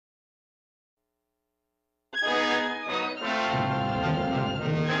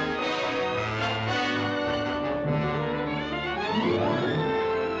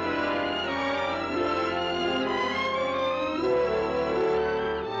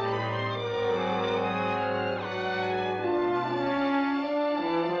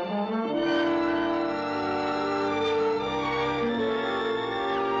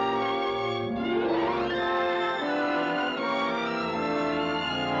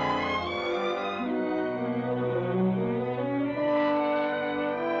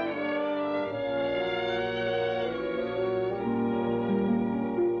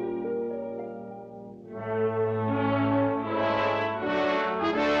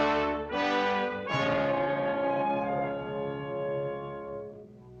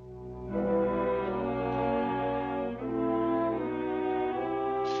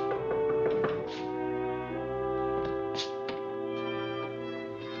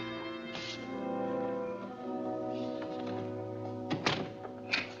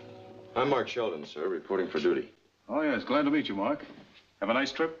I'm Mark Sheldon, sir, reporting for duty. Oh, yes. Glad to meet you, Mark. Have a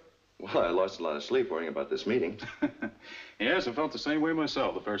nice trip? Well, I lost a lot of sleep worrying about this meeting. Yes, I felt the same way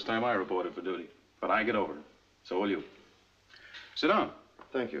myself the first time I reported for duty. But I get over it. So will you. Sit down.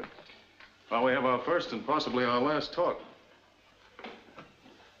 Thank you. Well, we have our first and possibly our last talk.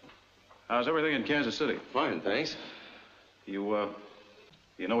 How's everything in Kansas City? Fine, thanks. You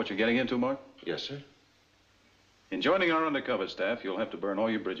know what you're getting into, Mark? Yes, sir. In joining our undercover staff, you'll have to burn all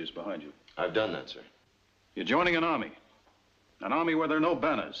your bridges behind you. I've done that, sir. You're joining an army. An army where there are no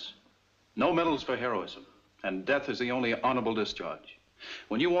banners, no medals for heroism, and death is the only honorable discharge.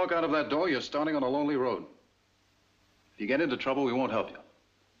 When you walk out of that door, you're starting on a lonely road. If you get into trouble, we won't help you.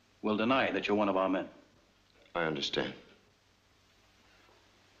 We'll deny that you're one of our men. I understand.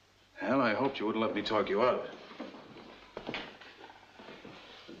 Well, I hoped you wouldn't let me talk you out of it.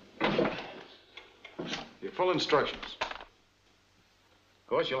 Your full instructions. Of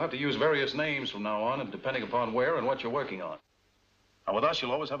course, you'll have to use various names from now on, and depending upon where and what you're working on. Now, with us,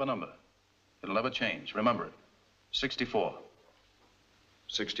 you'll always have a number. It'll never change. Remember it. 64.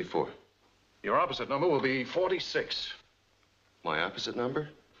 64. Your opposite number will be 46. My opposite number?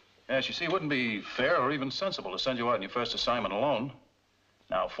 Yes, you see, it wouldn't be fair or even sensible to send you out on your first assignment alone.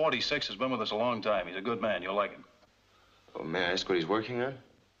 Now, 46 has been with us a long time. He's a good man. You'll like him. Oh, may I ask what he's working on?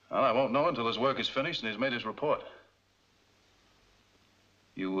 Well, I won't know until his work is finished and he's made his report.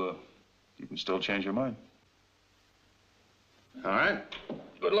 You can still change your mind. All right.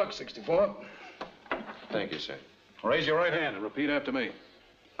 Good luck, 64. Thank you, sir. Raise your right hand and repeat after me.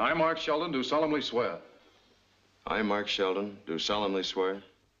 I, Mark Sheldon, do solemnly swear. I, Mark Sheldon, do solemnly swear.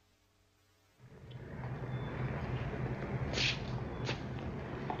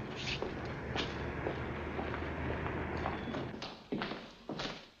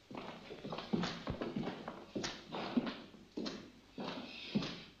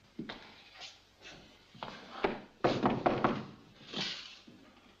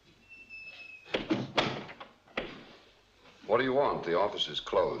 What do you want? The office is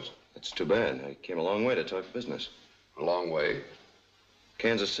closed. It's too bad. I came a long way to talk business. A long way.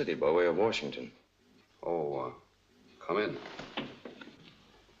 Kansas City by way of Washington. Oh, come in.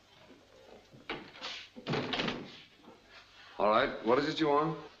 All right, what is it you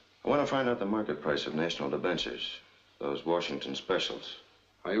want? I want to find out the market price of national debentures. Those Washington specials.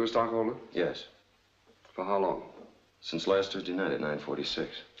 Are you a stockholder? Yes. For how long? Since last Tuesday night at 9:46.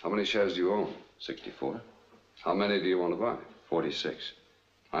 How many shares do you own? 64. How many do you want to buy? 46.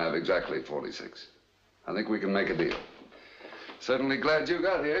 I have exactly 46. I think we can make a deal. Certainly glad you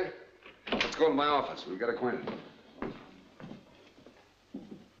got here. Let's go to my office. We'll get acquainted.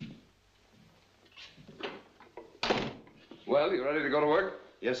 Well, you ready to go to work?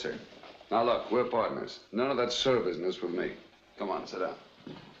 Yes, sir. Now, look, we're partners. None of that sir business with me. Come on, sit down.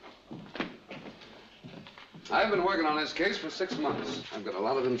 I've been working on this case for 6 months. I've got a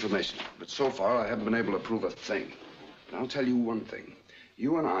lot of information, but so far I haven't been able to prove a thing. But I'll tell you one thing.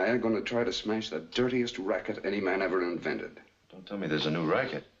 You and I are going to try to smash the dirtiest racket any man ever invented. Don't tell me there's a new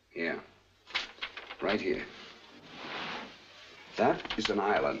racket. Yeah. Right here. That is an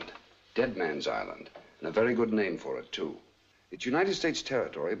island. Dead Man's Island. And a very good name for it, too. It's United States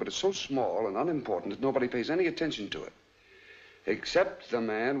territory, but it's so small and unimportant that nobody pays any attention to it. Except the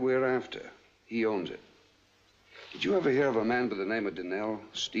man we're after. He owns it. Did you ever hear of a man by the name of Donnell,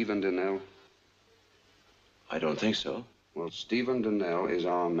 Stephen Donnell? I don't think so. Well, Stephen Donnell is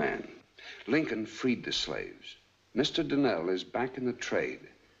our man. Lincoln freed the slaves. Mr. Donnell is back in the trade,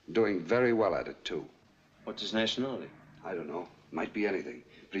 doing very well at it, too. What's his nationality? I don't know. Might be anything.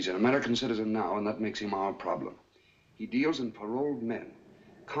 But he's an American citizen now, and that makes him our problem. He deals in paroled men,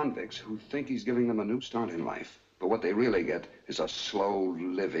 convicts who think he's giving them a new start in life. But what they really get is a slow,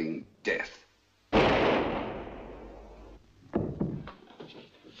 living death.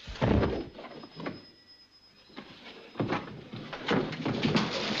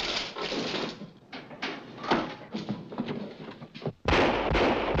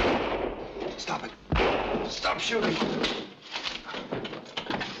 Stop it. Stop shooting.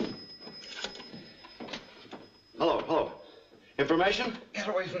 Hello. Information? Get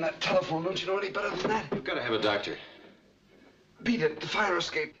away from that telephone. Don't you know any better than that? You've got to have a doctor. Beat it. The fire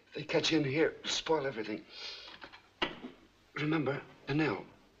escape. If they catch you in here, it'll spoil everything. Remember, Donnell.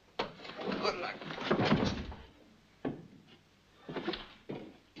 Good luck.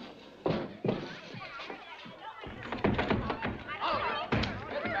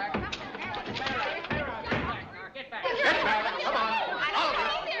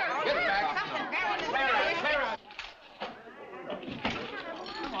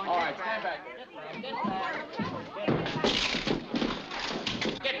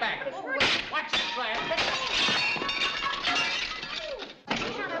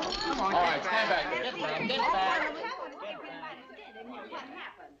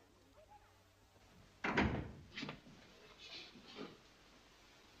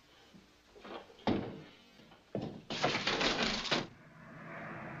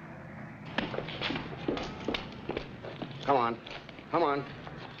 Come on.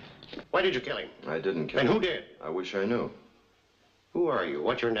 Why did you kill him? I didn't kill Then him. who did? I wish I knew. Who are you?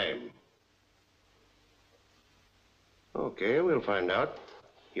 What's your name? Okay, we'll find out.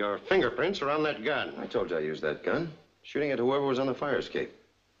 Your fingerprints are on that gun. I told you I used that gun. Shooting at whoever was on the fire escape.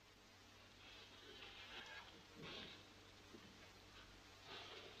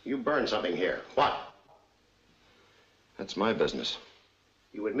 You burned something here. What? That's my business.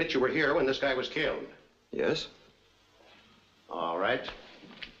 You admit you were here when this guy was killed. Yes? All right.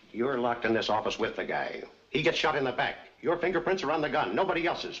 You're locked in this office with the guy. He gets shot in the back. Your fingerprints are on the gun. Nobody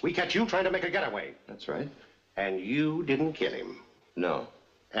else's. We catch you trying to make a getaway. That's right. And you didn't kill him. No.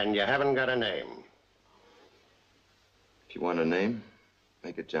 And you haven't got a name. If you want a name,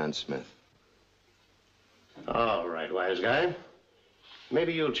 make it John Smith. All right, wise guy.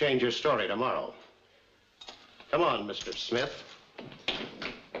 Maybe you'll change your story tomorrow. Come on, Mr. Smith.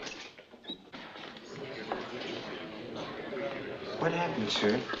 What happened,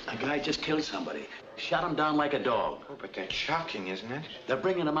 sir? A guy just killed somebody. Shot him down like a dog. Oh, but that's shocking, isn't it? They're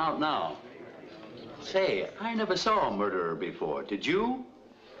bringing him out now. Say, I never saw a murderer before. Did you?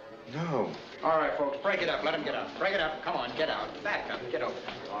 No. All right, folks, break it up. Let him get out. Break it up. Come on, get out. Back up. Get over.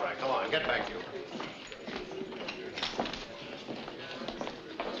 All right, come on. Get back, you.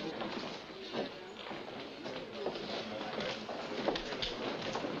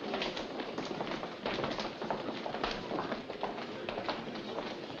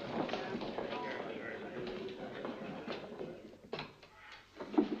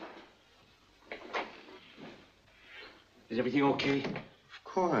 Is everything okay? Of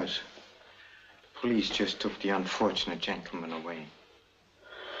course. The police just took the unfortunate gentleman away.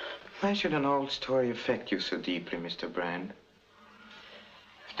 Why should an old story affect you so deeply, Mr. Brand?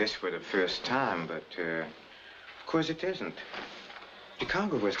 If this were the first time, but, of course it isn't.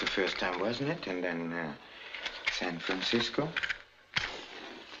 Chicago was the first time, wasn't it? And then, San Francisco.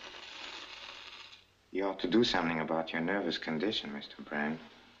 You ought to do something about your nervous condition, Mr. Brand.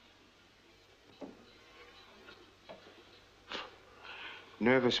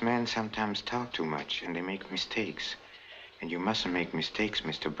 Nervous men sometimes talk too much, and they make mistakes. And you mustn't make mistakes,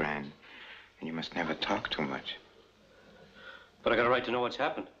 Mr. Brand. And you must never talk too much. But I got a right to know what's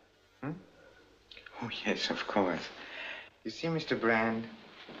happened. Oh, yes, of course. You see, Mr. Brand,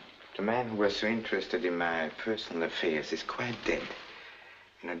 the man who was so interested in my personal affairs is quite dead.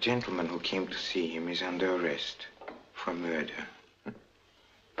 And a gentleman who came to see him is under arrest for murder.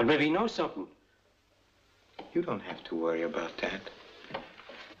 But maybe he knows something. You don't have to worry about that.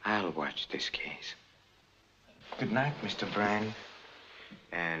 I'll watch this case. Good night, Mr. Brand.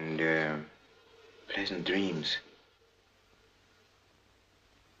 And, pleasant dreams.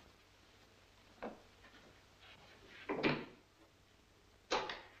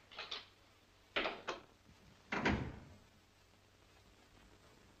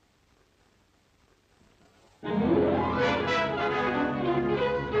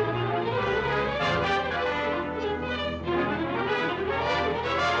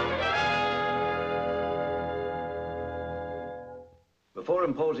 Before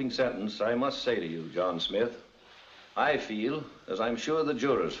imposing sentence, I must say to you, John Smith, I feel, as I'm sure the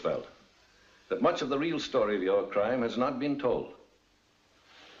jurors felt, that much of the real story of your crime has not been told.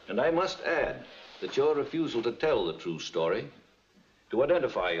 And I must add that your refusal to tell the true story, to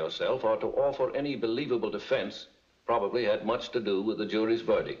identify yourself, or to offer any believable defense probably had much to do with the jury's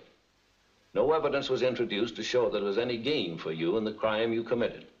verdict. No evidence was introduced to show that there was any gain for you in the crime you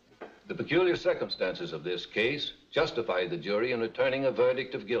committed. The peculiar circumstances of this case justify the jury in returning a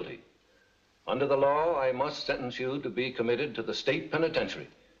verdict of guilty. Under the law, I must sentence you to be committed to the state penitentiary,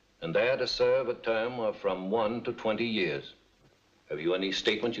 and there to serve a term of from 1 to 20 years. Have you any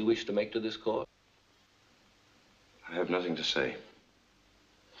statement you wish to make to this court? I have nothing to say.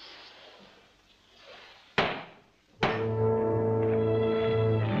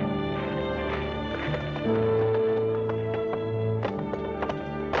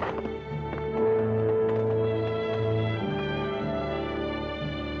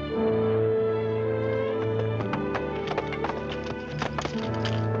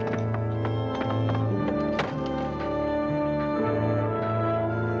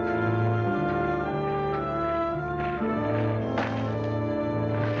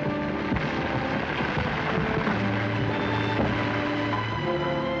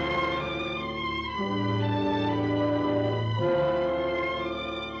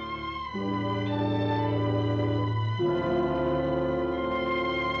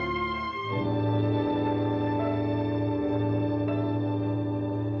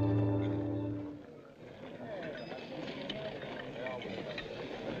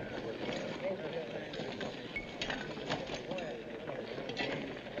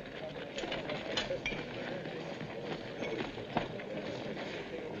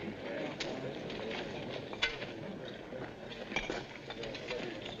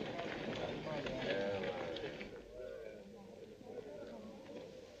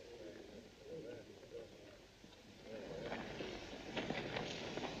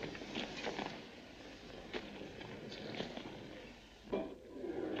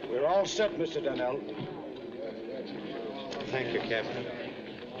 all set, Mr. Donnell. Thank you, Captain.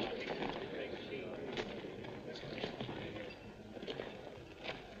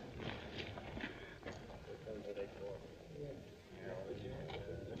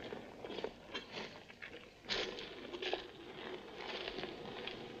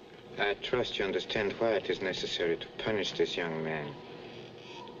 I trust you understand why it is necessary to punish this young man.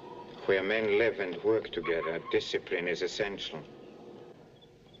 Where men live and work together, discipline is essential.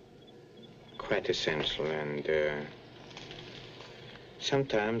 Quite essential, and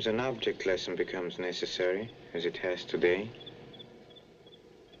sometimes an object lesson becomes necessary, as it has today.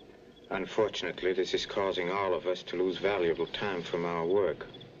 Unfortunately, this is causing all of us to lose valuable time from our work.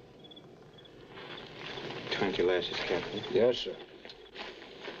 20 lashes, Captain. Yes, sir.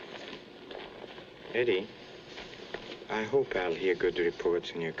 Eddie, I hope I'll hear good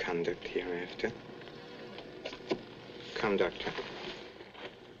reports on your conduct hereafter. Come, Doctor.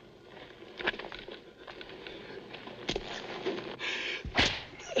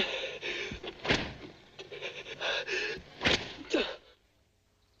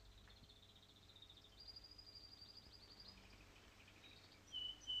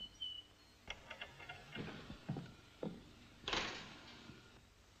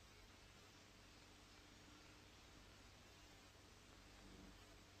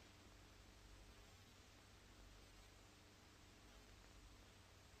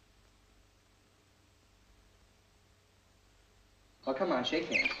 Oh, come on, shake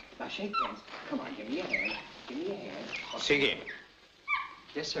hands. Now, shake hands. Come on, give me a hand. Give me a hand. Siggy,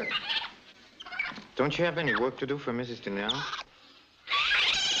 Yes, sir. don't you have any work to do for Mrs. Donnell?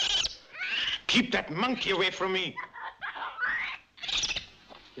 Keep that monkey away from me.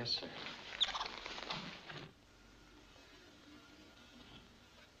 Yes, sir.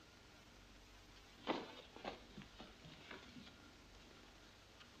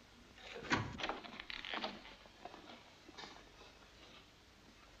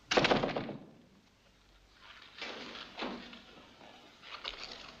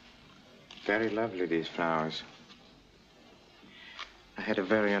 Very lovely, these flowers. I had a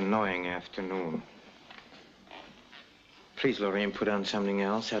very annoying afternoon. Please, Lorraine, put on something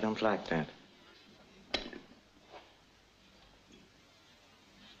else. I don't like that.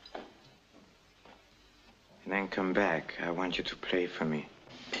 And then come back. I want you to play for me.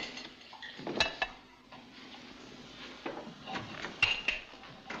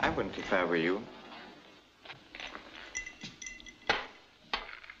 I wouldn't if I were you.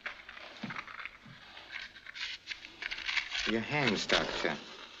 Your hands, Doctor.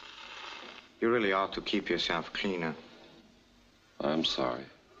 You really ought to keep yourself cleaner. I'm sorry.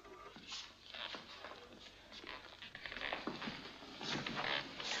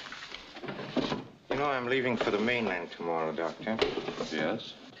 You know, I'm leaving for the mainland tomorrow, Doctor.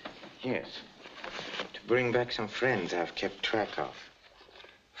 Yes? Yes. To bring back some friends I've kept track of.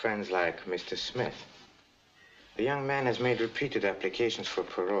 Friends like Mr. Smith. The young man has made repeated applications for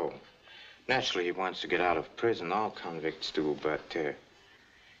parole. Naturally, he wants to get out of prison. All convicts do, but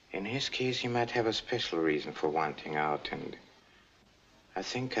in his case, he might have a special reason for wanting out, and I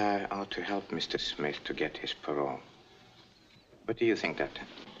think I ought to help Mr. Smith to get his parole. What do you think, Doctor?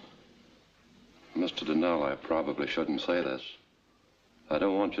 Mr. Donnell, I probably shouldn't say this. I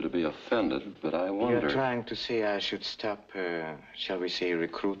don't want you to be offended, but I wonder... You're trying to say I should stop, shall we say,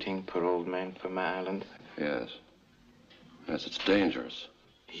 recruiting paroled men for my island? Yes. Yes, it's dangerous.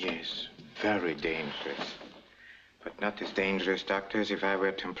 Yes, very dangerous. But not as dangerous, Doctor, as if I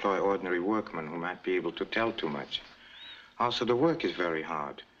were to employ ordinary workmen who might be able to tell too much. Also, the work is very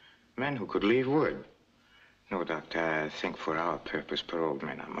hard. Men who could leave would. No, Doctor, I think for our purpose, paroled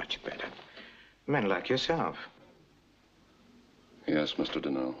men are much better. Men like yourself. Yes, Mr.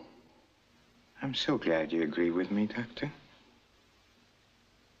 Donnell. I'm so glad you agree with me, Doctor.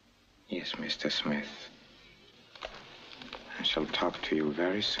 Yes, Mr. Smith. I shall talk to you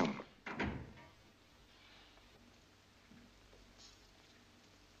very soon.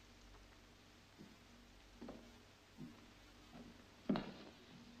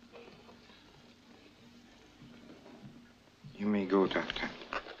 You may go, Doctor.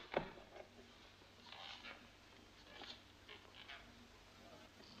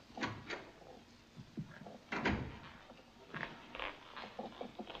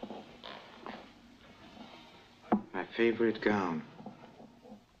 My favorite gown.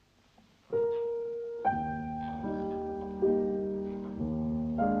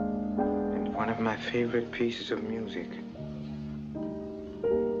 And one of my favorite pieces of music.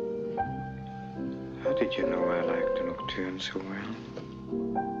 How did you know I liked the nocturne so well?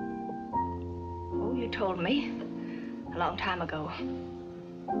 Oh, you told me a long time ago.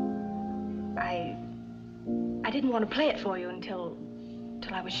 I didn't want to play it for you until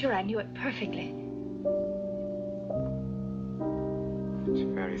I was sure I knew it perfectly. It's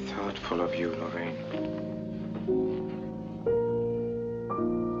very thoughtful of you, Lorraine.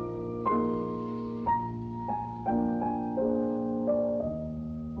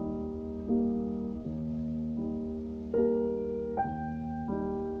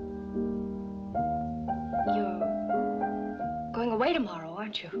 You're going away tomorrow,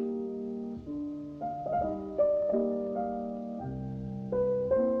 aren't you?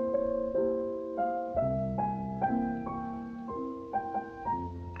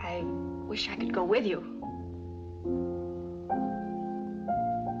 I wish I could go with you.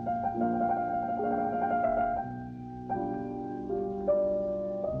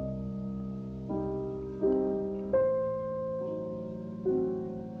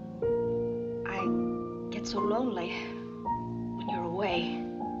 I get so lonely when you're away.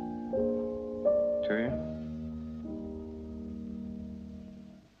 Do you?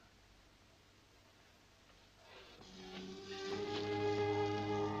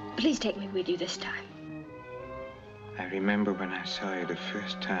 Please take me with you this time. I remember when I saw you the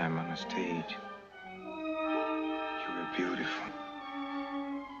first time on the stage. You were beautiful.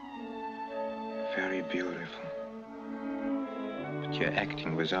 Very beautiful. But your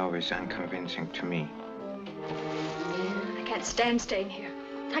acting was always unconvincing to me. I can't stand staying here.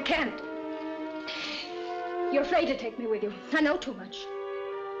 I can't. You're afraid to take me with you. I know too much.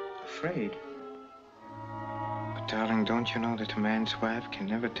 Afraid? But darling, don't you know that a man's wife can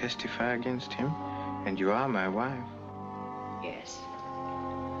never testify against him? And you are my wife. Yes.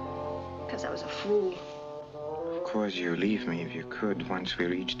 Because I was a fool. Of course, you leave me if you could once we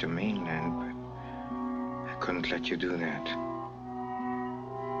reach the mainland, but I couldn't let you do that.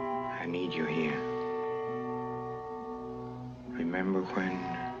 I need you here. Remember when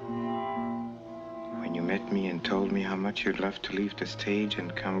you met me and told me how much you'd love to leave the stage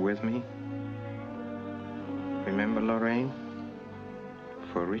and come with me? Remember, Lorraine?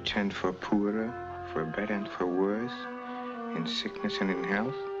 For rich and for poorer, for better and for worse, in sickness and in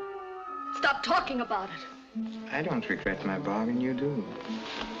health? Stop talking about it. I don't regret my bargain, you do.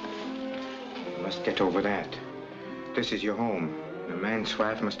 You must get over that. This is your home. A man's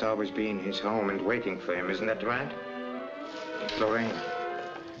wife must always be in his home and waiting for him, isn't that right? Lorraine,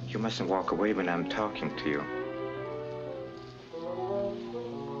 you mustn't walk away when I'm talking to you.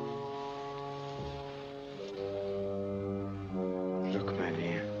 Look, my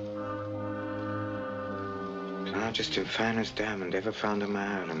dear. The largest and finest diamond ever found on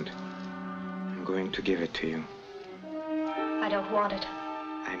my island. I'm going to give it to you. I don't want it.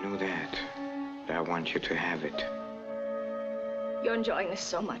 I know that, but I want you to have it. You're enjoying this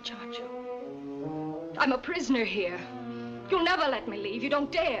so much, aren't you? I'm a prisoner here. You'll never let me leave. You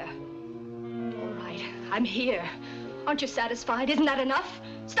don't dare. All right, I'm here. Aren't you satisfied? Isn't that enough?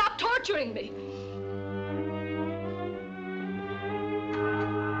 Stop torturing me.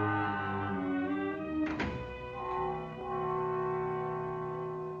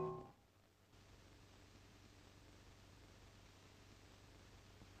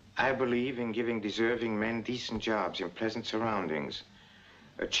 I believe in giving deserving men decent jobs in pleasant surroundings,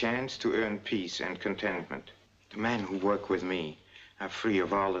 a chance to earn peace and contentment. The men who work with me are free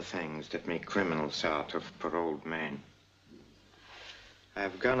of all the things that make criminals out of paroled men.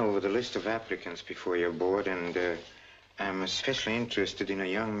 I've gone over the list of applicants before your board, and I'm especially interested in a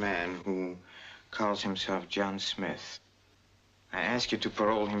young man who calls himself John Smith. I ask you to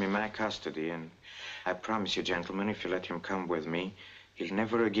parole him in my custody, and I promise you, gentlemen, if you let him come with me, he'll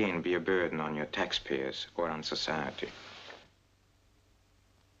never again be a burden on your taxpayers or on society.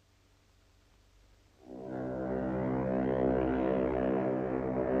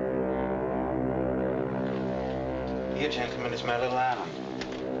 Here, gentlemen, is my little island.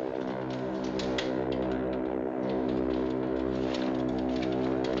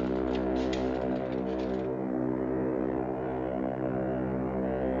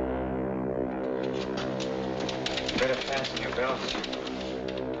 Better fasten your belts.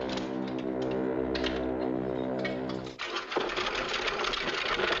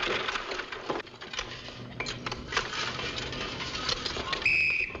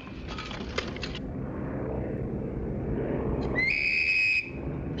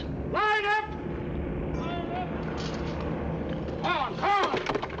 Line up! On, on!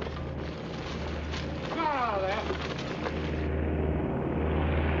 Come on out of there.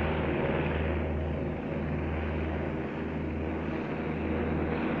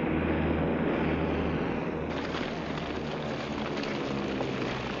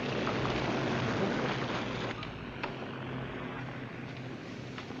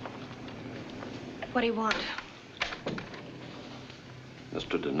 What do you want?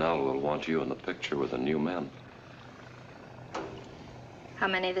 Mr. Donnell will want you in the picture with the new men. How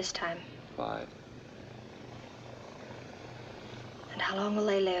many this time? 5. And how long will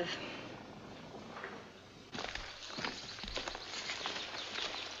they live?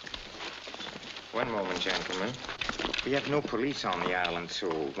 One moment, gentlemen. We have no police on the island, so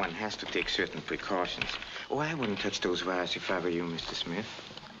one has to take certain precautions. Oh, I wouldn't touch those wires if I were you, Mr. Smith.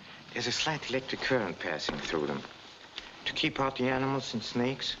 There's a slight electric current passing through them. To keep out the animals and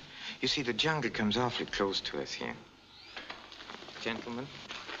snakes. You see, the jungle comes awfully close to us here. Gentlemen.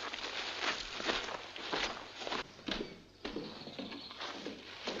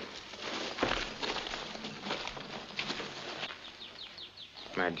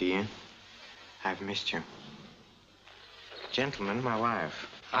 My dear, I've missed you. Gentlemen, my wife.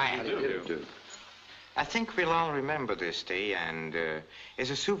 How do you do? I think we'll all remember this day, and as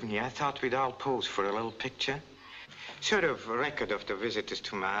a souvenir, I thought we'd all pose for a little picture. Sort of a record of the visitors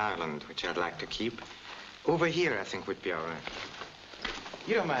to my island, which I'd like to keep. Over here, I think, would be all right.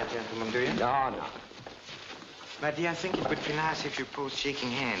 You don't mind, gentlemen, do you? No. My dear, I think it would be nice if you posed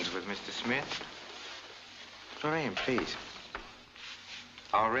shaking hands with Mr. Smith. Lorraine, please.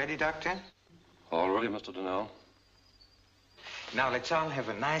 All ready, Doctor? All ready, Mr. Donnell? Now, let's all have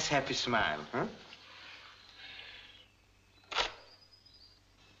a nice, happy smile, huh?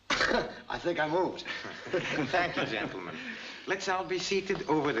 I think I moved. Thank you, gentlemen. Let's all be seated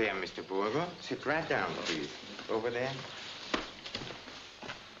over there, Mr. Borgo. Sit right down, please. Over there.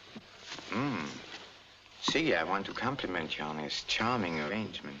 See, I want to compliment you on this charming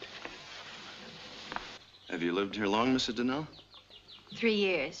arrangement. Have you lived here long, Mrs. Donnell? 3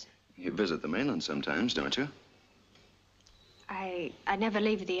 years. You visit the mainland sometimes, don't you? I never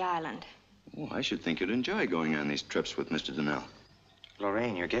leave the island. Oh, I should think you'd enjoy going on these trips with Mr. Donnell.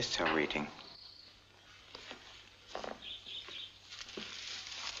 Lorraine, your guests are waiting.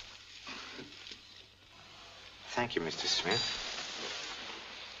 Thank you, Mr. Smith.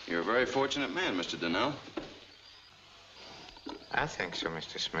 You're a very fortunate man, Mr. Donnell. I think so,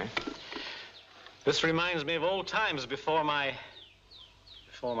 Mr. Smith. This reminds me of old times before my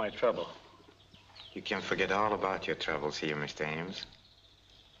trouble. You can forget all about your troubles here, Mr. Ames.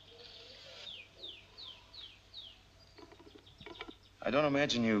 I don't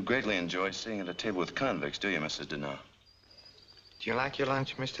imagine you greatly enjoy sitting at a table with convicts, do you, Mrs. Donnell? Do you like your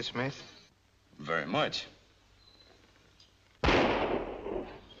lunch, Mr. Smith? Very much.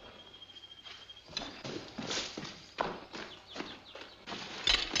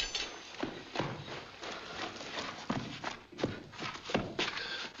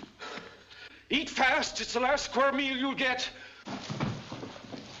 Eat fast. It's the last square meal you'll get.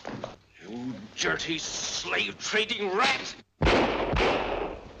 You dirty slave-trading rat.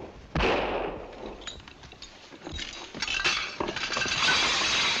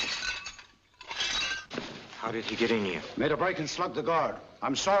 How did he get in here? Made a break and slugged the guard.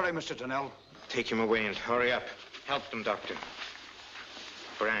 I'm sorry, Mr. Donnell. Take him away and hurry up. Help them, Doctor.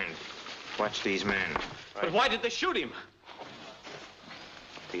 Brand, watch these men. But why did they shoot him?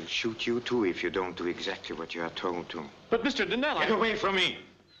 They'll shoot you, too, if you don't do exactly what you are told to. But, Mr. Donnell, Get away from me.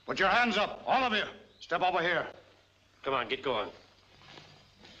 Put your hands up, all of you. Step over here. Come on, get going.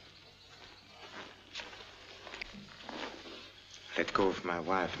 Let go of my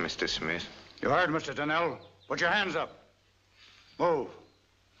wife, Mr. Smith. You heard, Mr. Donnell. Put your hands up. Move.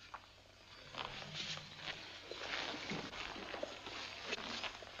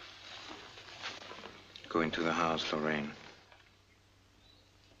 Go into the house, Lorraine.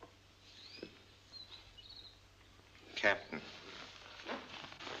 Captain.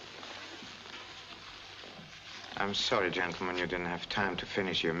 I'm sorry, gentlemen, you didn't have time to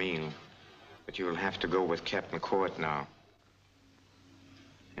finish your meal. But you will have to go with Captain Court now.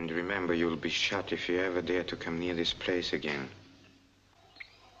 And remember, you'll be shot if you ever dare to come near this place again.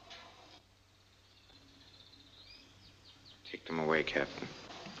 Take them away, Captain.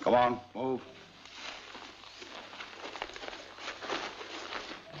 Come on, move.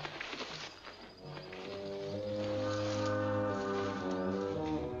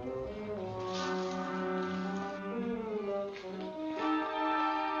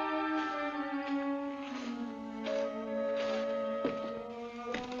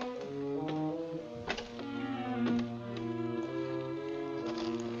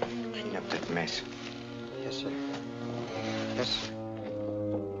 Clean up that mess. Yes, sir. Yes, sir.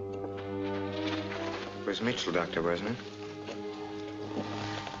 It was Mitchell, Doctor, wasn't it?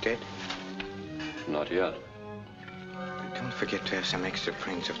 Dead? Not yet. Don't forget to have some extra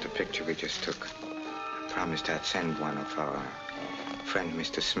prints of the picture we just took. I promised I'd send one of our friend,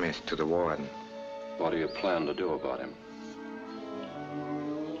 Mr. Smith, to the warden. What do you plan to do about him?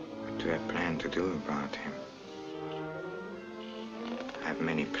 What do I plan to do about him? I have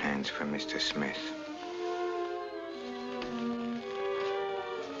many plans for Mr. Smith.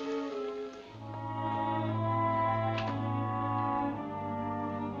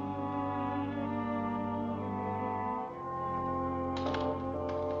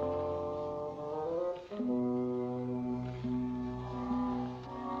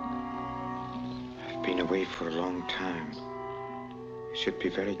 I've been away for a long time. You should be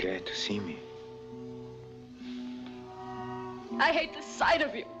very glad to see me. I hate the sight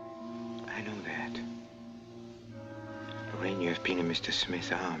of you. I know that. Lorraine, you have been in Mr.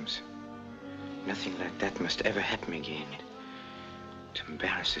 Smith's arms. Nothing like that must ever happen again. It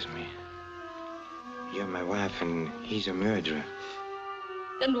embarrasses me. You're my wife and he's a murderer.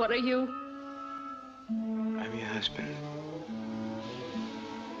 Then what are you? I'm your husband.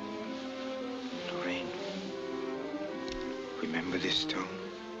 Lorraine, remember this stone?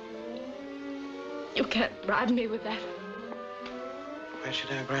 You can't bribe me with that. Why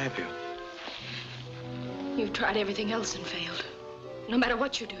should I bribe you? You've tried everything else and failed. No matter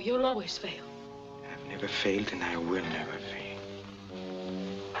what you do, you'll always fail. I've never failed and I will never fail.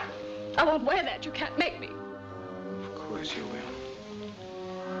 I won't wear that. You can't make me. Of course you will.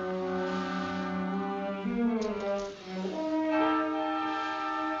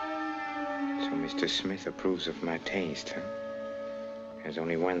 So Mr. Smith approves of my taste, huh? There's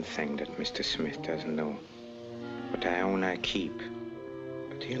only one thing that Mr. Smith doesn't know. What I own, I keep.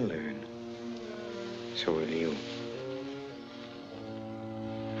 But he'll learn. So will you.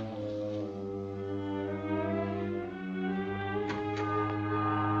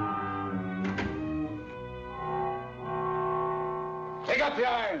 Take up the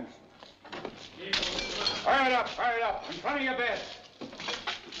irons. Hurry it up, in front of your bed.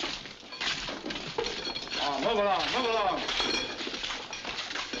 Oh, move along.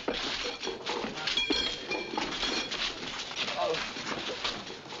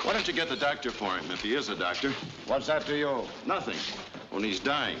 Why don't you get the doctor for him, if he is a doctor? What's that to you? Nothing. When he's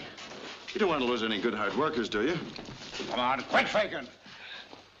dying. You don't want to lose any good hard workers, do you? Come on, quit faking.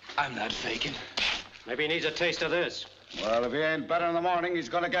 I'm not faking. Maybe he needs a taste of this. Well, if he ain't better in the morning, he's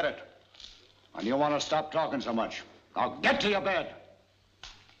gonna get it. And you want to stop talking so much. Now get to your bed.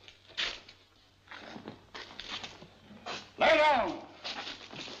 Lay down.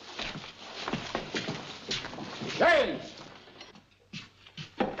 James.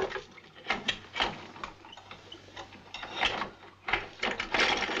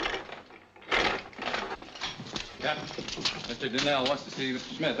 Captain, Mr. Donnell wants to see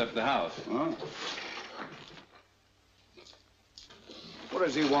Mr. Smith up at the house. Huh? What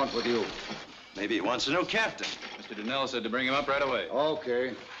does he want with you? Maybe he wants to know Captain. Mr. Donnell said to bring him up right away.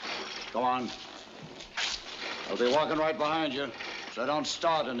 Okay. Go on. I'll be walking right behind you, so don't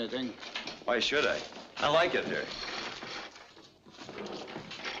start anything. Why should I? I like it here.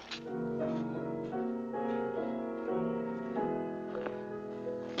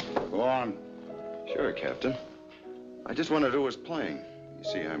 Go on. Sure, Captain. I just want to do his playing. You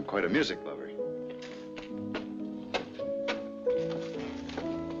see, I'm quite a music lover.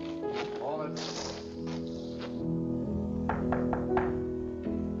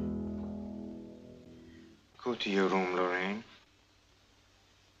 Go to your room, Lorraine.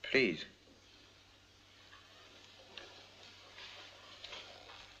 Please.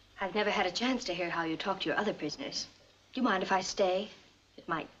 I've never had a chance to hear how you talk to your other prisoners. Do you mind if I stay? It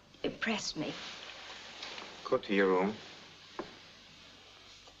might impress me. Go to your room.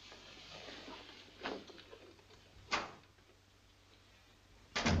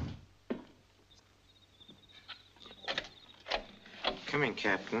 Come in,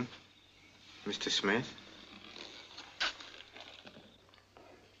 Captain. Mr. Smith.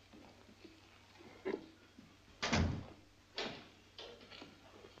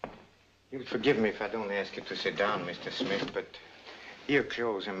 You'll forgive me if I don't ask you to sit down, Mr. Smith, but your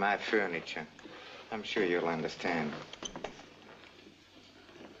clothes and my furniture, I'm sure you'll understand.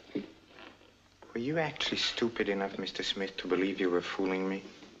 Were you actually stupid enough, Mr. Smith, to believe you were fooling me?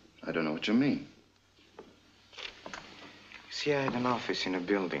 I don't know what you mean. See, I had an office in a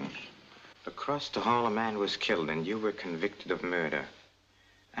building. Across the hall, a man was killed, and you were convicted of murder.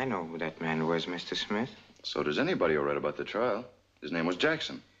 I know who that man was, Mr. Smith. So does anybody who read about the trial. His name was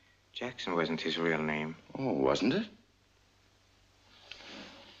Jackson. Jackson wasn't his real name. Oh, wasn't it?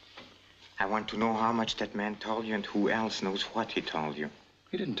 I want to know how much that man told you and who else knows what he told you.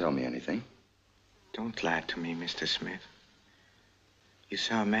 He didn't tell me anything. Don't lie to me, Mr. Smith. You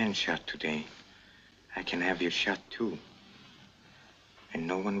saw a man shot today. I can have you shot, too. And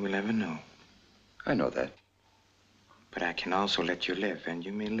no one will ever know. I know that. But I can also let you live, and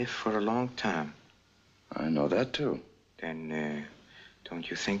you may live for a long time. I know that, too. Then, don't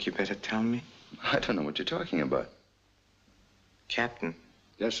you think you better tell me? I don't know what you're talking about. Captain.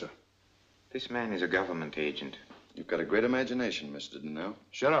 Yes, sir. This man is a government agent. You've got a great imagination, Mr. Donnell.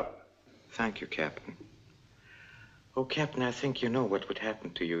 Shut up. Thank you, Captain. Oh, Captain, I think you know what would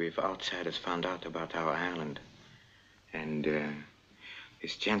happen to you if outsiders found out about our island. And,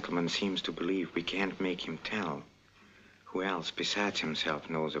 this gentleman seems to believe we can't make him tell. Who else besides himself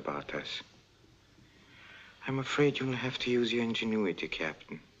knows about us? I'm afraid you'll have to use your ingenuity,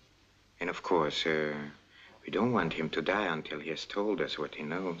 Captain. And, of course, we don't want him to die until he has told us what he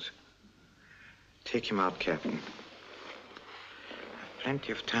knows. Take him out, Captain. I've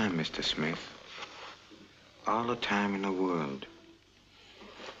plenty of time, Mr. Smith. All the time in the world.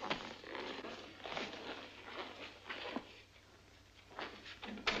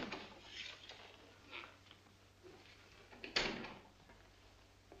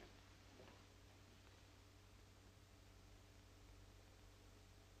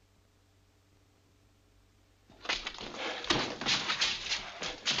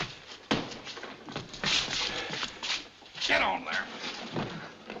 Get on there.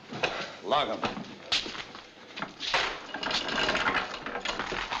 Log 'em.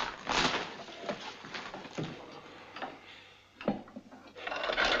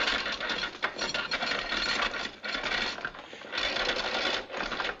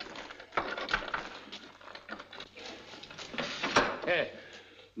 Hey,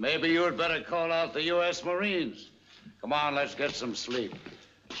 maybe you'd better call out the U.S. Marines. Come on, let's get some sleep.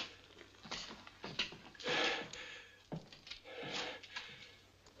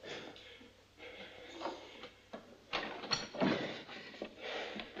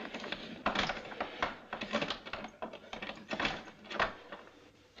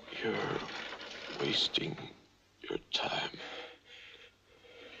 You're wasting your time.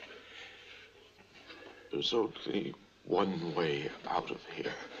 There's only one way out of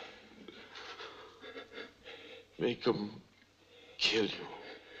here. Make them kill you.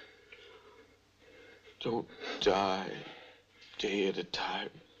 Don't die day at a time.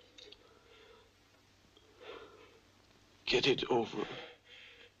 Get it over.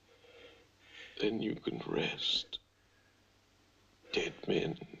 Then you can rest. Dead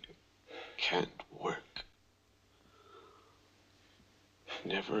men can't work.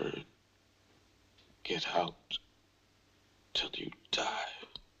 Never get out till you die.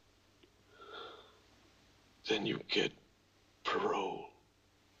 Then you get parole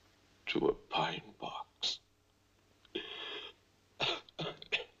to a pine box.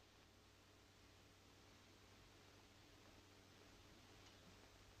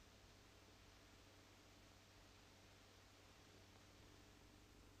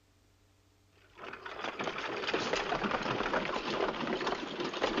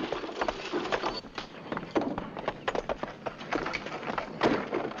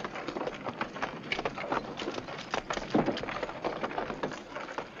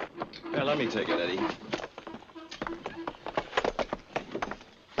 Yeah, let me take it, Eddie.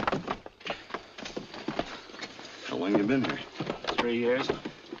 How long you been here? 3 years.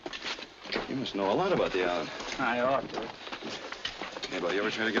 You must know a lot about the island. I ought to. Anybody ever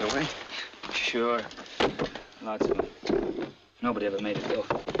try to get away? Sure. Lots of them. Nobody ever made it, though.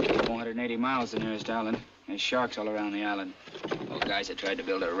 480 miles the nearest island. There's sharks all around the island. Well, guys that tried to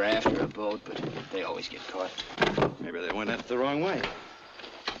build a raft or a boat, but they always get caught. Maybe they went at it the wrong way.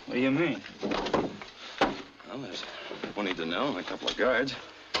 What do you mean? Well, there's Tony Donnell and a couple of guards.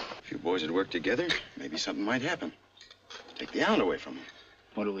 If you boys had worked together, maybe something might happen. Take the island away from them.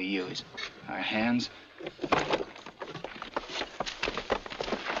 What do we use? Our hands?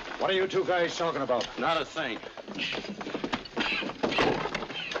 What are you two guys talking about? Not a thing.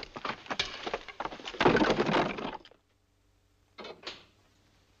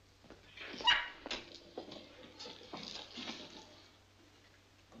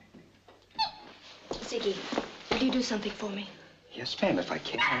 Ziggy, will you do something for me? Yes, ma'am, if I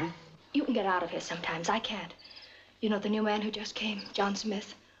can. You can get out of here sometimes. I can't. You know the new man who just came, John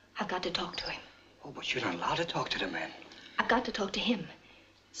Smith? I've got to talk to him. Oh, but you're not allowed to talk to the man. I've got to talk to him.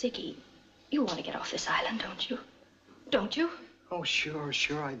 Ziggy, you want to get off this island, don't you? Don't you? Oh, sure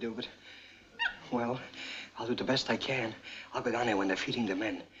I do, but... Well, I'll do the best I can. I'll go down there when they're feeding the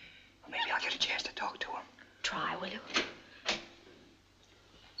men. Maybe I'll get a chance to talk to him. Try, will you?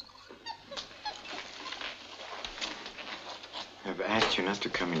 I've asked you not to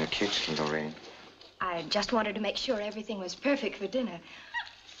come in the kitchen, Lorraine. I just wanted to make sure everything was perfect for dinner.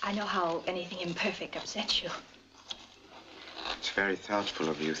 I know how anything imperfect upsets you. It's very thoughtful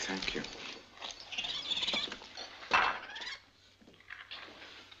of you, thank you.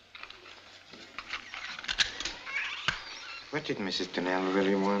 What did Mrs. Donnell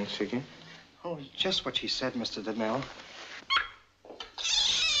really want again? Oh, just what she said, Mr. Donnell.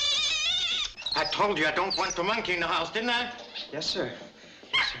 I told you I don't want the monkey in the house, didn't I? Yes, sir.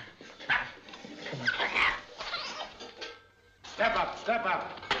 Yes, sir. Step up, step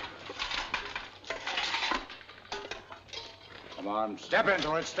up. Come on, step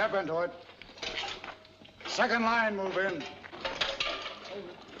into it, step into it. Second line, move in.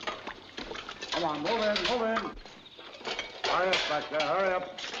 Come on, move in, move in. Hurry up back there, hurry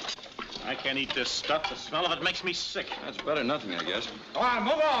up. I can't eat this stuff. The smell of it makes me sick. That's better than nothing, I guess. Come on,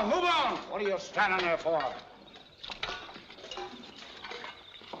 move on, move on. What are you standing there for?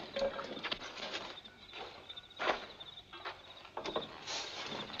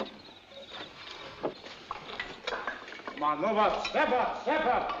 Come on, move up, step up, step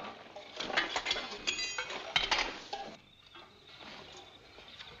up.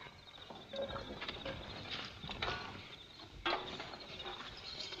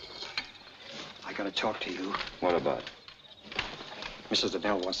 I gotta talk to you. What about? Mrs.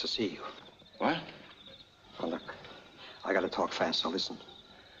 Donnell wants to see you. What? Now, look, I gotta talk fast, so listen.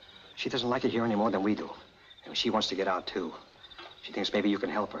 She doesn't like it here any more than we do. And she wants to get out, too. She thinks maybe you can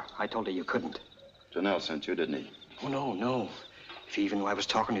help her. I told her you couldn't. Donnell sent you, didn't he? Oh, no, no. If he even knew I was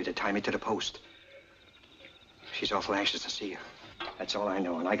talking to you, to tie me to the post. She's awful anxious to see you. That's all I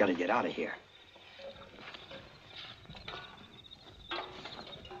know, and I gotta get out of here.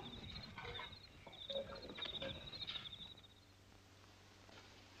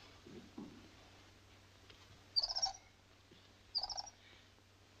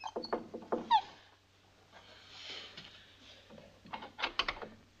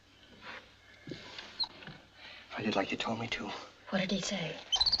 I did like you told me to. What did he say?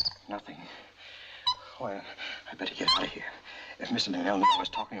 Nothing. Oh, I better get out of here. If Mr. Donnell knew I was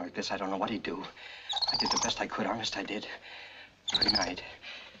talking like this, I don't know what he'd do. I did the best I could, honest, I did. Good night.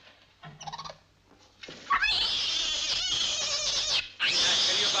 Didn't I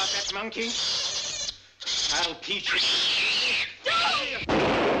tell you about that monkey? I'll teach you.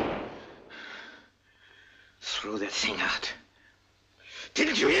 Throw that thing out.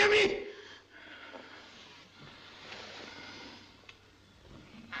 Didn't you hear me?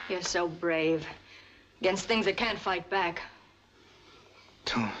 You're so brave. Against things that can't fight back.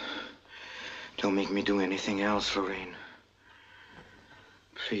 Don't make me do anything else, Lorraine.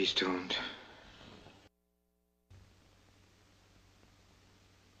 Please don't.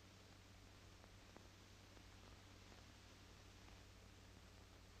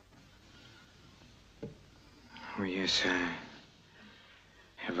 Oh, yes, I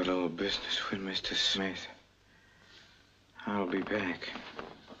have a little business with Mr. Smith. I'll be back.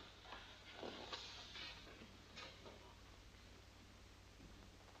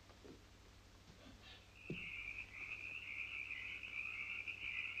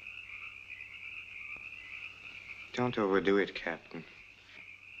 Don't overdo it, Captain.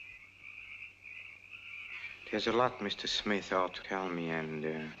 There's a lot Mr. Smith ought to tell me,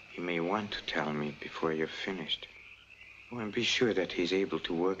 and he may want to tell me before you're finished. Oh, and be sure that he's able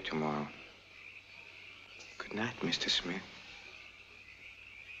to work tomorrow. Good night, Mr. Smith.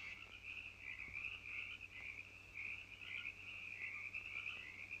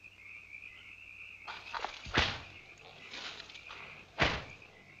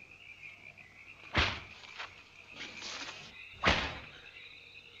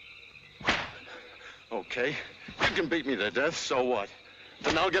 Okay. You can beat me to death, so what?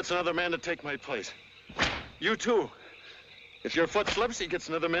 Donnell gets another man to take my place. You too. If your foot slips, he gets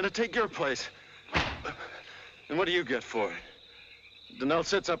another man to take your place. And what do you get for it? Donnell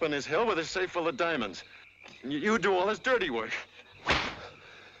sits up on his hill with his safe full of diamonds. And you do all his dirty work.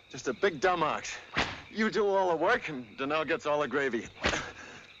 Just a big dumb ox. You do all the work, and Donnell gets all the gravy.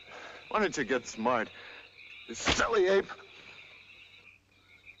 Why don't you get smart? You silly ape.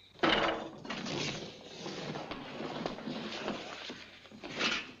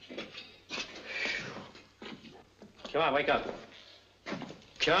 Come on, wake up.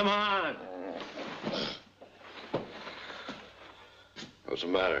 Come on. What's the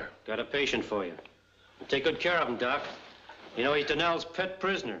matter? Got a patient for you. Take good care of him, Doc. You know, he's Donnell's pet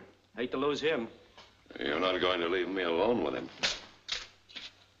prisoner. Hate to lose him. You're not going to leave me alone with him.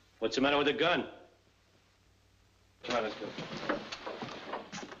 What's the matter with the gun? Come on, let's go.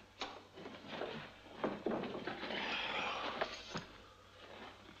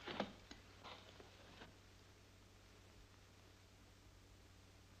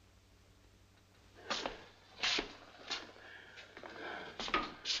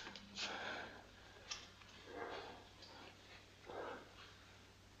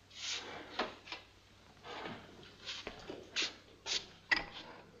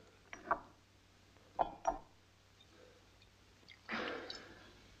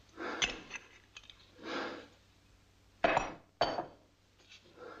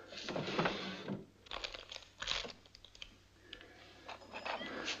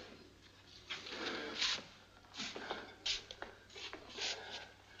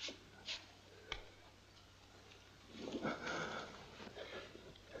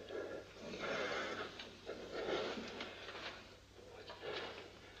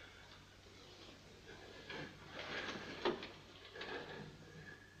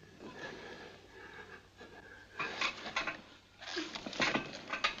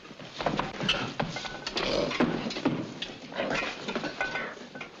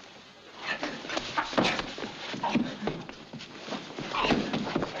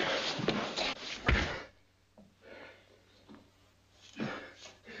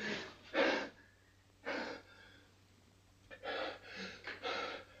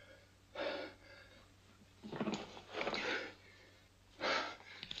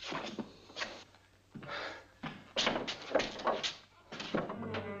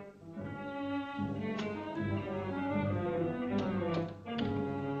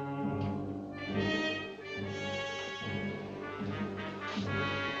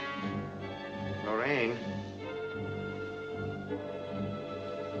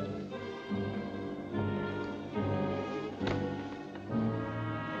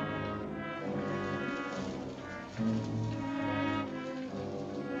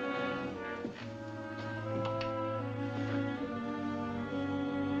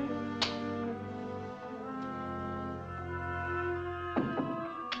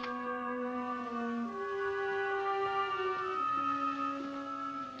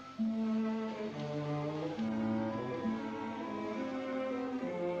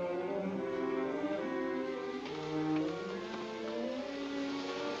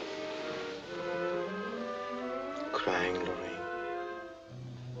 crying, Lorraine?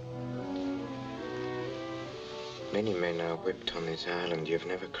 Many men are whipped on this island. You've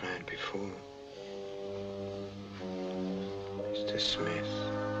never cried before. Mr. Smith.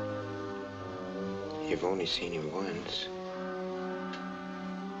 You've only seen him once.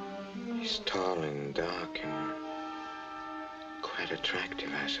 He's tall and dark and quite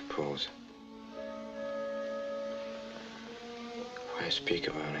attractive, I suppose. Why speak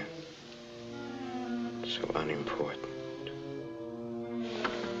about him? So unimportant.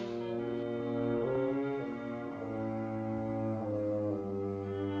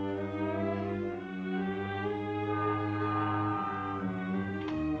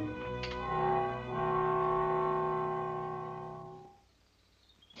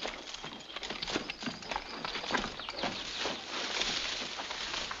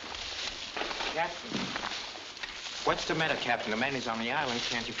 Captain. What's the matter, Captain? The man is on the island.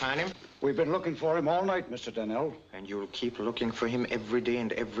 Can't you find him? We've been looking for him all night, Mr. Donnell. And you'll keep looking for him every day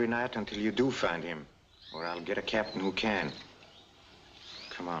and every night until you do find him. Or I'll get a captain who can.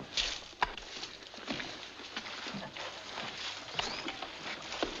 Come on.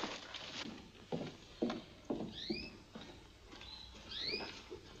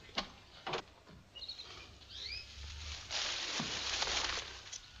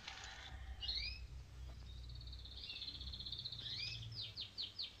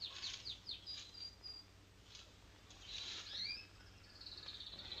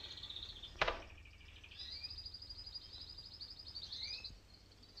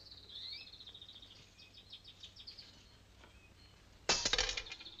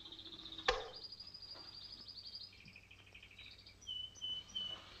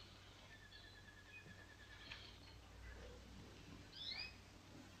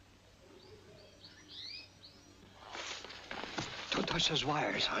 Don't touch those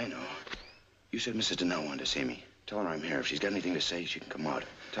wires. I know. You said Mrs. Donnell wanted to see me. Tell her I'm here. If she's got anything to say, she can come out.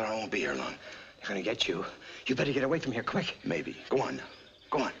 Tell her I won't be here long. They're gonna get you. You better get away from here quick. Maybe. Go on now.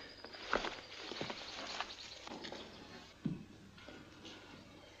 Go on.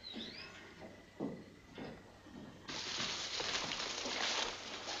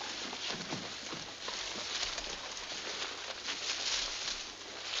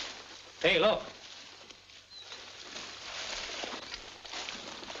 Hey, look.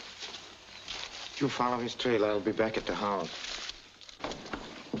 You follow his trail. I'll be back at the house.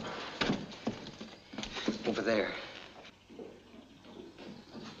 Over there.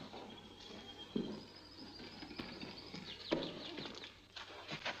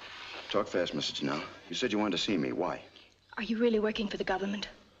 Talk fast, Mrs. Donnell. You said you wanted to see me. Why? Are you really working for the government?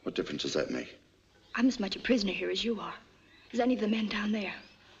 What difference does that make? I'm as much a prisoner here as you are. As any of the men down there.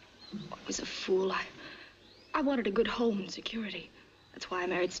 I was a fool. I wanted a good home and security. That's why I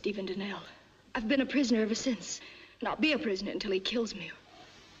married Stephen Donnell. I've been a prisoner ever since. And I'll be a prisoner until he kills me.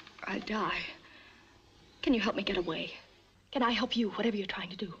 Or I die. Can you help me get away? Can I help you, whatever you're trying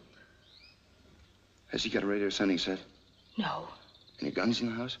to do? Has he got a radio sending set? No. Any guns in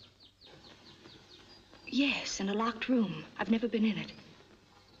the house? Yes, in a locked room. I've never been in it.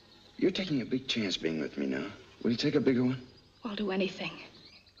 You're taking a big chance being with me now. Will you take a bigger one? I'll do anything.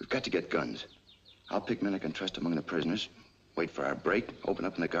 We've got to get guns. I'll pick men I can trust among the prisoners, wait for our break, open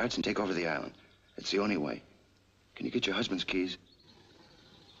up in the guards, and take over the island. It's the only way. Can you get your husband's keys?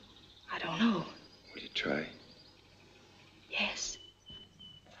 I don't know. Will you try? Yes.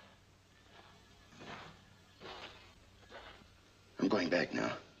 I'm going back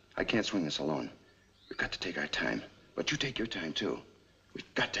now. I can't swing this alone. We've got to take our time. But you take your time, too.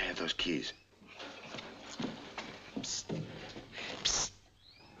 We've got to have those keys. Psst. Psst.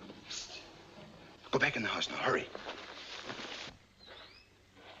 Psst. Go back in the house now. Hurry.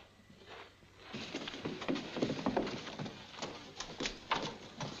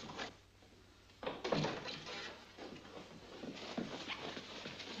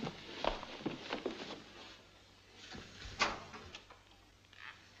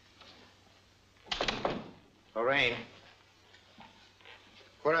 Lorraine.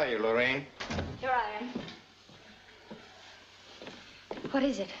 Where are you, Lorraine? Here I am. What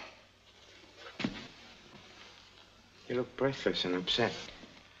is it? You look breathless and upset.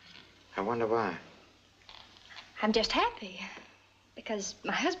 I wonder why. I'm just happy. Because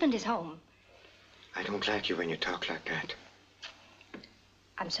my husband is home. I don't like you when you talk like that.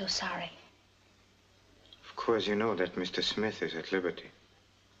 I'm so sorry. Of course, you know that Mr. Smith is at liberty.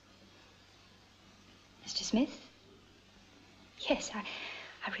 Mr. Smith? Yes, I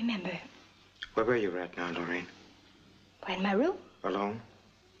remember. Where were you right now, Lorraine? Why, in my room? Alone?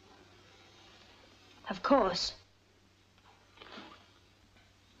 Of course.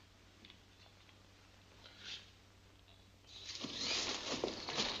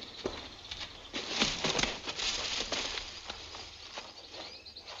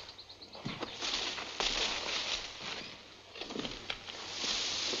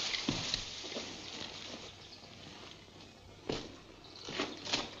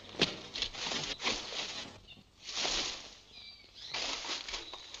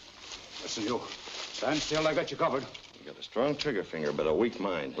 Listen, you. Stand still. I got you covered. You got a strong trigger finger, but a weak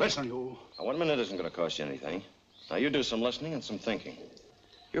mind. Listen, you. Now, 1 minute isn't going to cost you anything. Now, you do some listening and some thinking.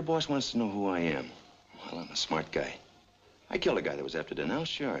 Your boss wants to know who I am. Well, I'm a smart guy. I killed a guy that was after Denell,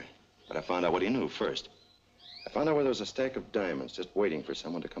 sure. But I found out what he knew first. I found out where there was a stack of diamonds just waiting for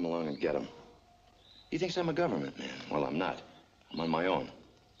someone to come along and get them. He thinks I'm a government man. Well, I'm not. I'm on my own.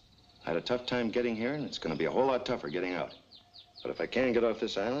 I had a tough time getting here, and it's going to be a whole lot tougher getting out. But if I can get off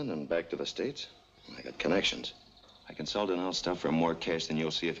this island and back to the States, I got connections. I can sell Denell's stuff for more cash than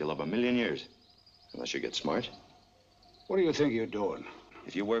you'll see if you live 1,000,000 years. Unless you get smart. What do you think you're doing?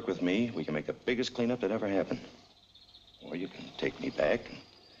 If you work with me, we can make the biggest cleanup that ever happened. Or you can take me back and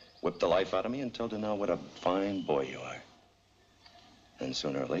whip the life out of me and tell Denell what a fine boy you are. Then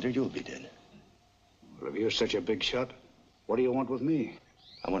sooner or later, you'll be dead. Well, if you're such a big shot, what do you want with me?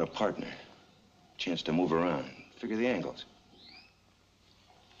 I want a partner. A chance to move around, figure the angles.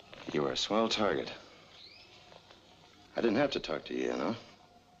 You were a swell target. I didn't have to talk to you, you know.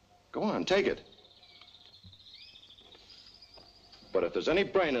 Go on, take it. But if there's any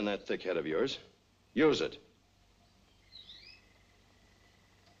brain in that thick head of yours, use it.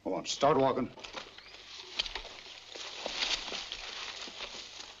 Go on, start walking.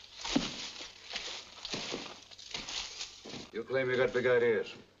 You claim you got big ideas.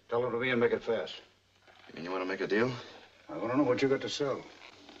 Tell them to me and make it fast. You mean you want to make a deal? I want to know what you got to sell.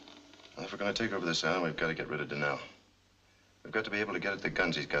 Well, if we're going to take over this island, we've got to get rid of Denell. We've got to be able to get at the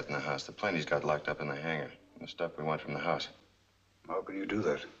guns he's got in the house, the plane he's got locked up in the hangar, and the stuff we want from the house. How can you do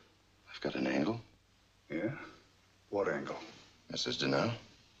that? I've got an angle. Yeah? What angle? Mrs. Denell.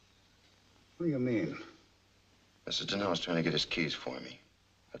 What do you mean? Mrs. Denell's trying to get his keys for me.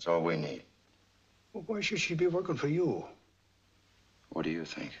 That's all we need. Well, why should she be working for you? What do you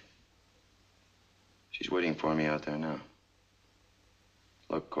think? She's waiting for me out there now.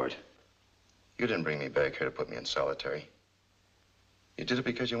 Look, Court, you didn't bring me back here to put me in solitary. You did it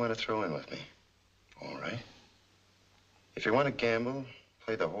because you want to throw in with me. All right. If you want to gamble,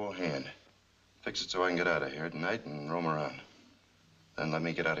 play the whole hand. Fix it so I can get out of here at night and roam around. Then let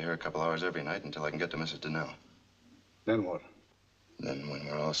me get out of here a couple hours every night until I can get to Mrs. Denell. Then what? Then when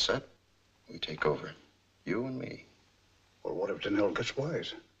we're all set, we take over. You and me. Well, what if Denell gets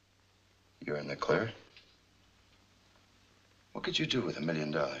wise? You're in the clear. What could you do with $1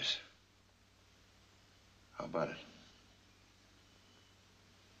 million? How about it?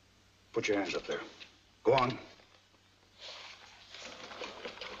 Put your hands up there. Go on.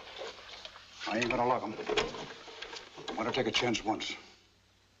 I ain't gonna lock them. I'm gonna take a chance once.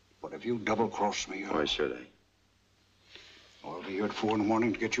 But if you double-cross me... Why should I? I'll be here at 4 in the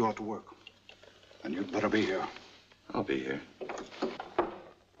morning to get you out to work. And you'd better be here. I'll be here.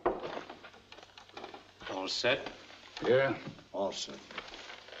 All set? Yeah, all set.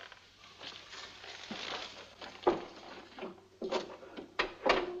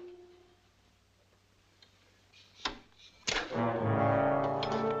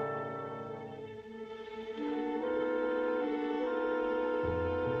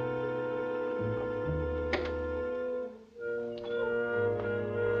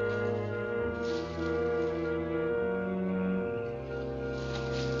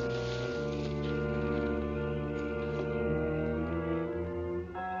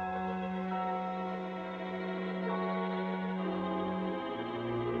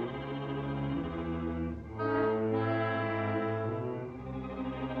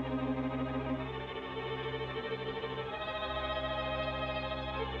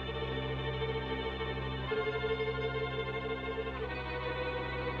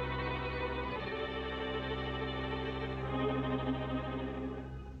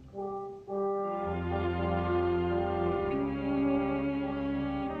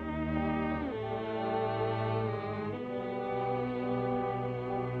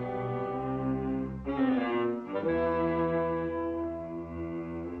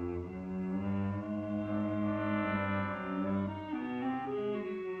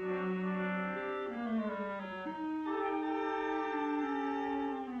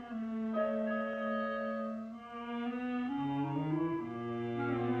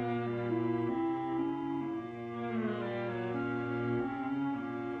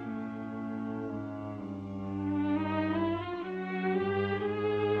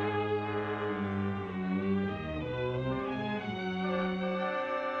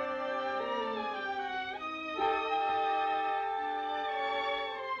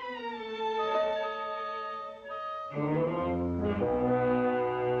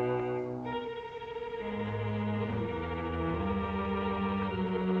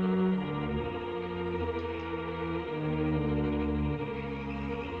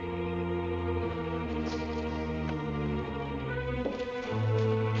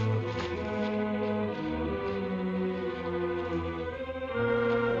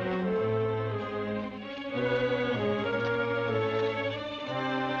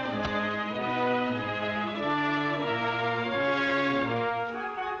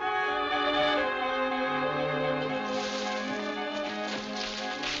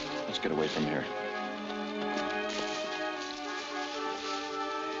 get away from here.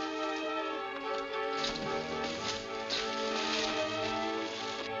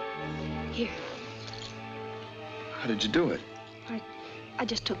 Here. How did you do it? I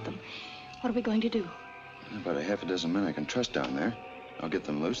just took them. What are we going to do? About a half a dozen men I can trust down there. I'll get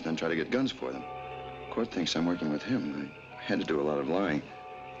them loose and then try to get guns for them. Court thinks I'm working with him. I had to do a lot of lying.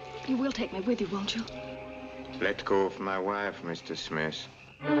 You will take me with you, won't you? Let go of my wife, Mr. Smith.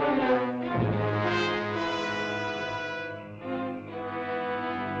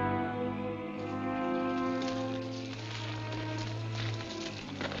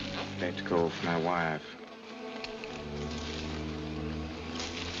 Let go of my wife.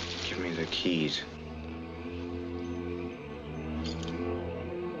 Give me the keys.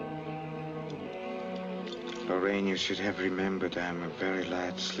 Lorraine, you should have remembered I'm a very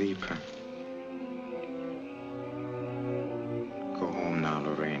light sleeper. Go home now,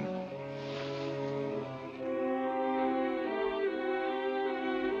 Lorraine.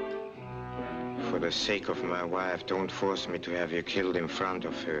 For the sake of my wife, don't force me to have you killed in front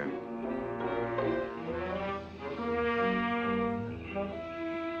of her.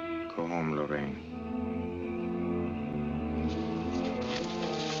 Go home, Lorraine.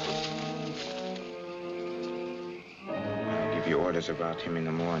 I'll give you orders about him in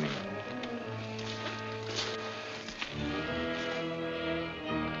the morning.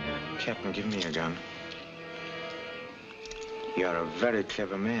 Captain, give me a gun. You're a very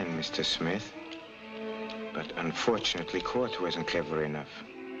clever man, Mr. Smith. But unfortunately, Court wasn't clever enough.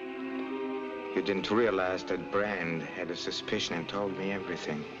 You didn't realize that Brand had a suspicion and told me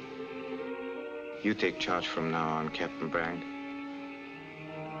everything. You take charge from now on, Captain Brand.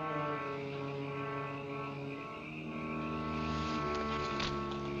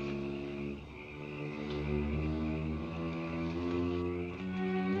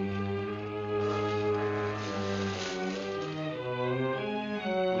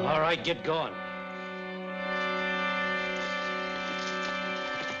 All right, get going.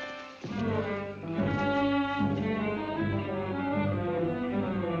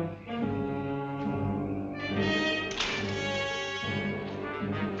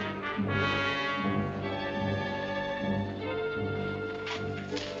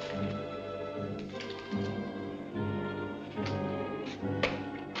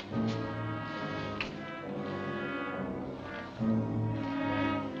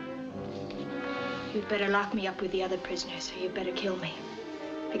 You'd better lock me up with the other prisoners, or you'd better kill me.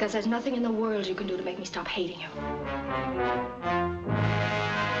 Because there's nothing in the world you can do to make me stop hating you.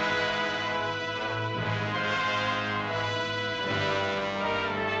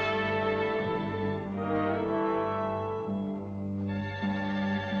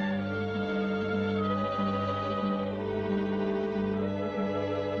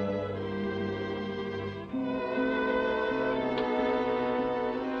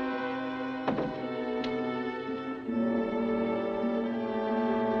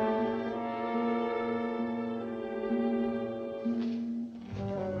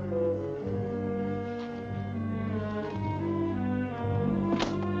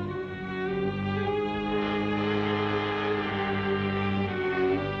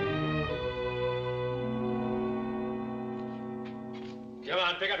 Come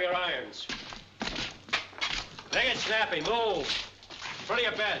on, pick up your irons. Make it snappy, move. In front of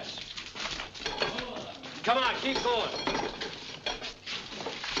your beds. Come on, keep going.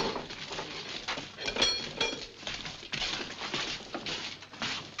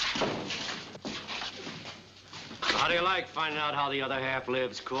 How do you like finding out how the other half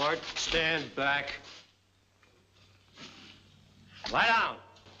lives, Court? Stand back. Lie down.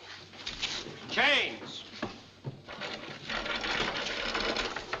 Chains.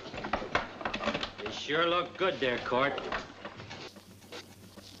 You sure look good there, Court.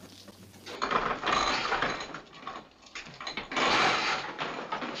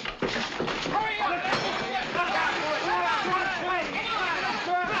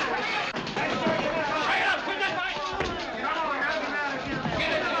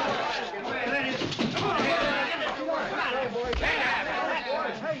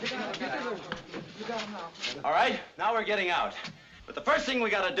 All right, now we're getting out. But the first thing we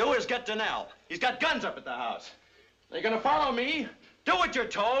gotta do is get Donnell. He's got guns up at the house. They're gonna follow me, do what you're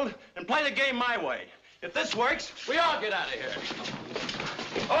told, and play the game my way. If this works, we all get out of here.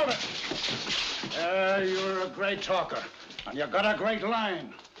 Hold it. You're a great talker, and you got a great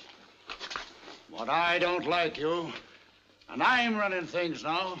line. But I don't like you, and I'm running things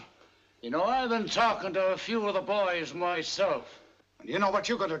now. You know, I've been talking to a few of the boys myself. And you know what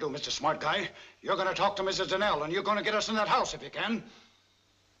you're going to do, Mr. Smart Guy? You're going to talk to Mrs. Donnell, and you're going to get us in that house if you can.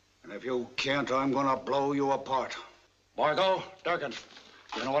 And if you can't, I'm gonna blow you apart. Borgo, Durkin,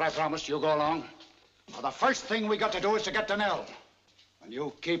 you know what I promised? You go along. Now, the first thing we got to do is to get to Nell. And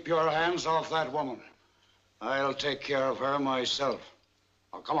you keep your hands off that woman. I'll take care of her myself.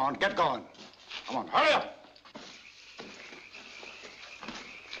 Now, come on, get going. Come on, hurry up.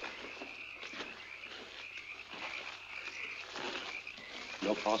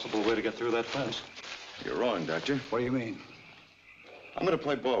 No possible way to get through that fence. You're wrong, Doctor. What do you mean? I'm going to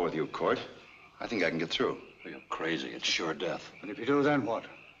play ball with you, Court. I think I can get through. You're crazy. It's sure death. And if you do, then what?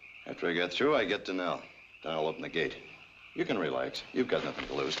 After I get through, I get to Nell. Then I'll open the gate. You can relax. You've got nothing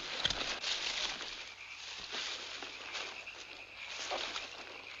to lose.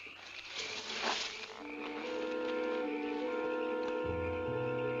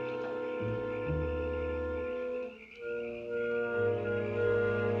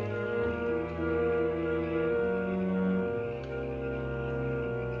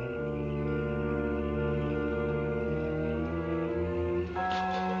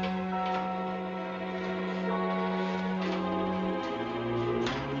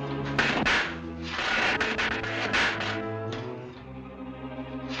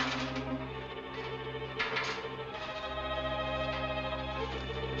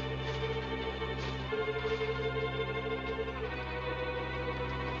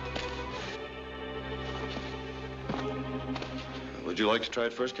 Would you like to try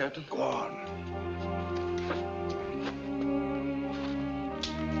it first, Captain? Go on.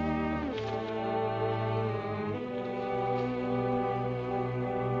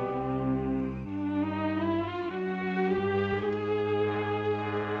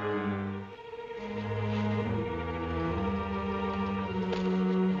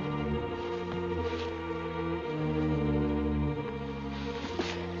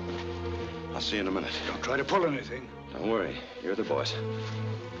 I'll see you in a minute. Don't try to pull anything. Don't worry. You're the boss.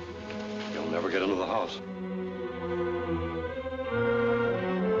 You'll never get into the house.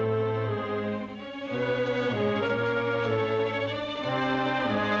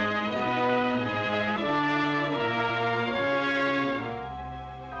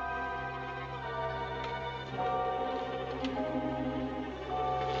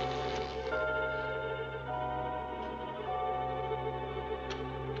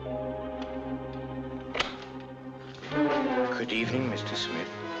 Good evening, Mr. Smith.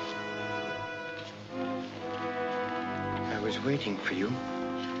 I was waiting for you.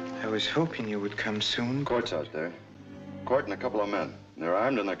 I was hoping you would come soon. Court's out there. Court and a couple of men. They're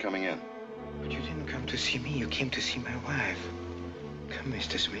armed and they're coming in. But you didn't come to see me. You came to see my wife. Come,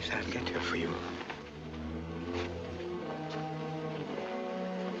 Mr. Smith. I'll get her for you.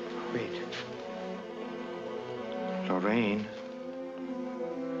 Wait. Lorraine.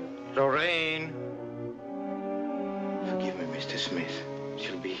 Lorraine. Forgive me, Mr. Smith.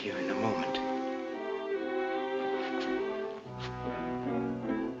 She'll be here in a moment.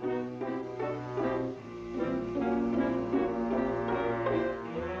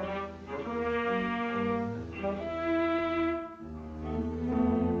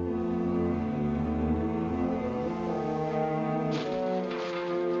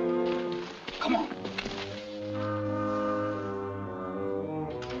 Come on.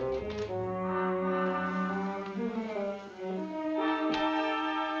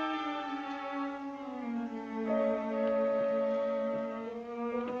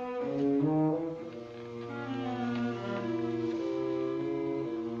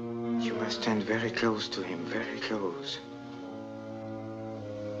 You must stand very close to him, very close.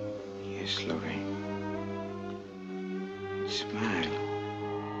 Yes, Lorraine. Smile.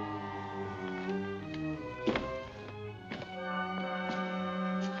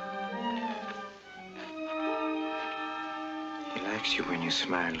 He likes you when you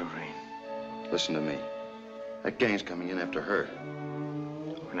smile, Lorraine. Listen to me. That gang's coming in after her.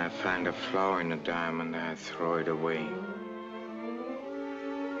 When I find a flaw in a diamond, I throw it away.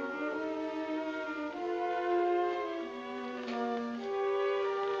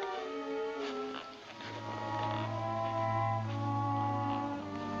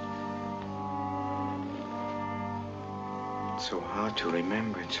 It's so hard to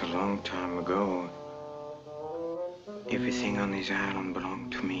remember. It's a long time ago. Everything on this island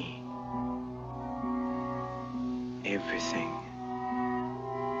belonged to me. Everything.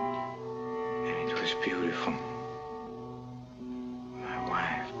 And it was beautiful. My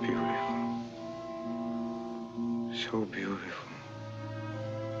wife, beautiful. So beautiful.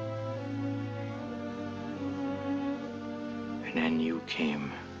 And then you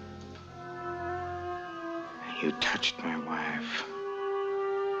came. And you touched my wife.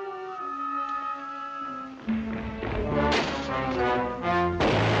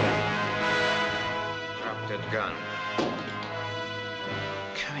 gun.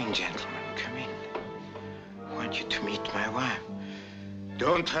 Come in, gentlemen, come in. I want you to meet my wife.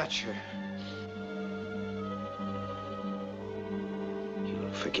 Don't touch her.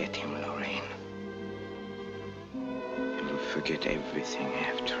 You'll forget him, Lorraine. You'll forget everything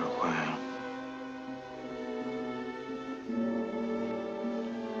after a while.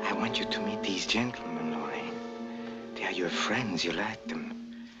 I want you to meet these gentlemen, Lorraine. They are your friends. You like them.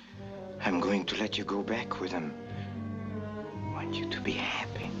 I'm going to let you go back with them. I want you to be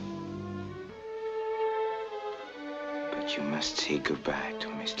happy. But you must say goodbye to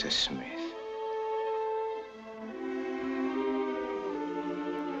Mr. Smith.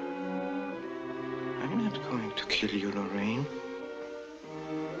 I'm not going to kill you, Lorraine.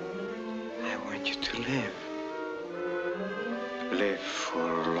 I want you to live. Live for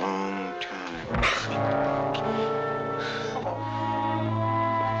a long time.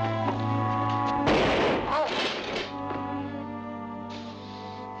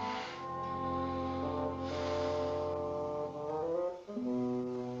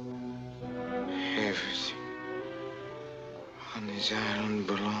 Everything on this island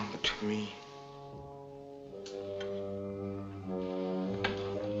belonged to me.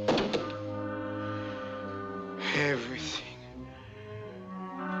 Everything.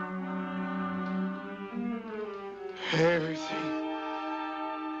 Everything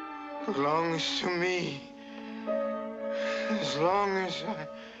belongs to me as long as I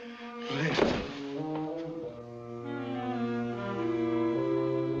live.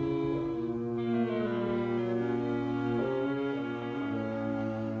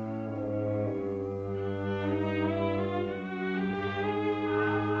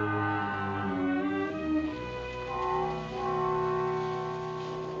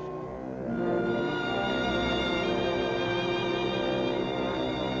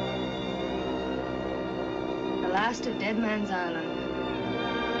 The last of Dead Man's Island.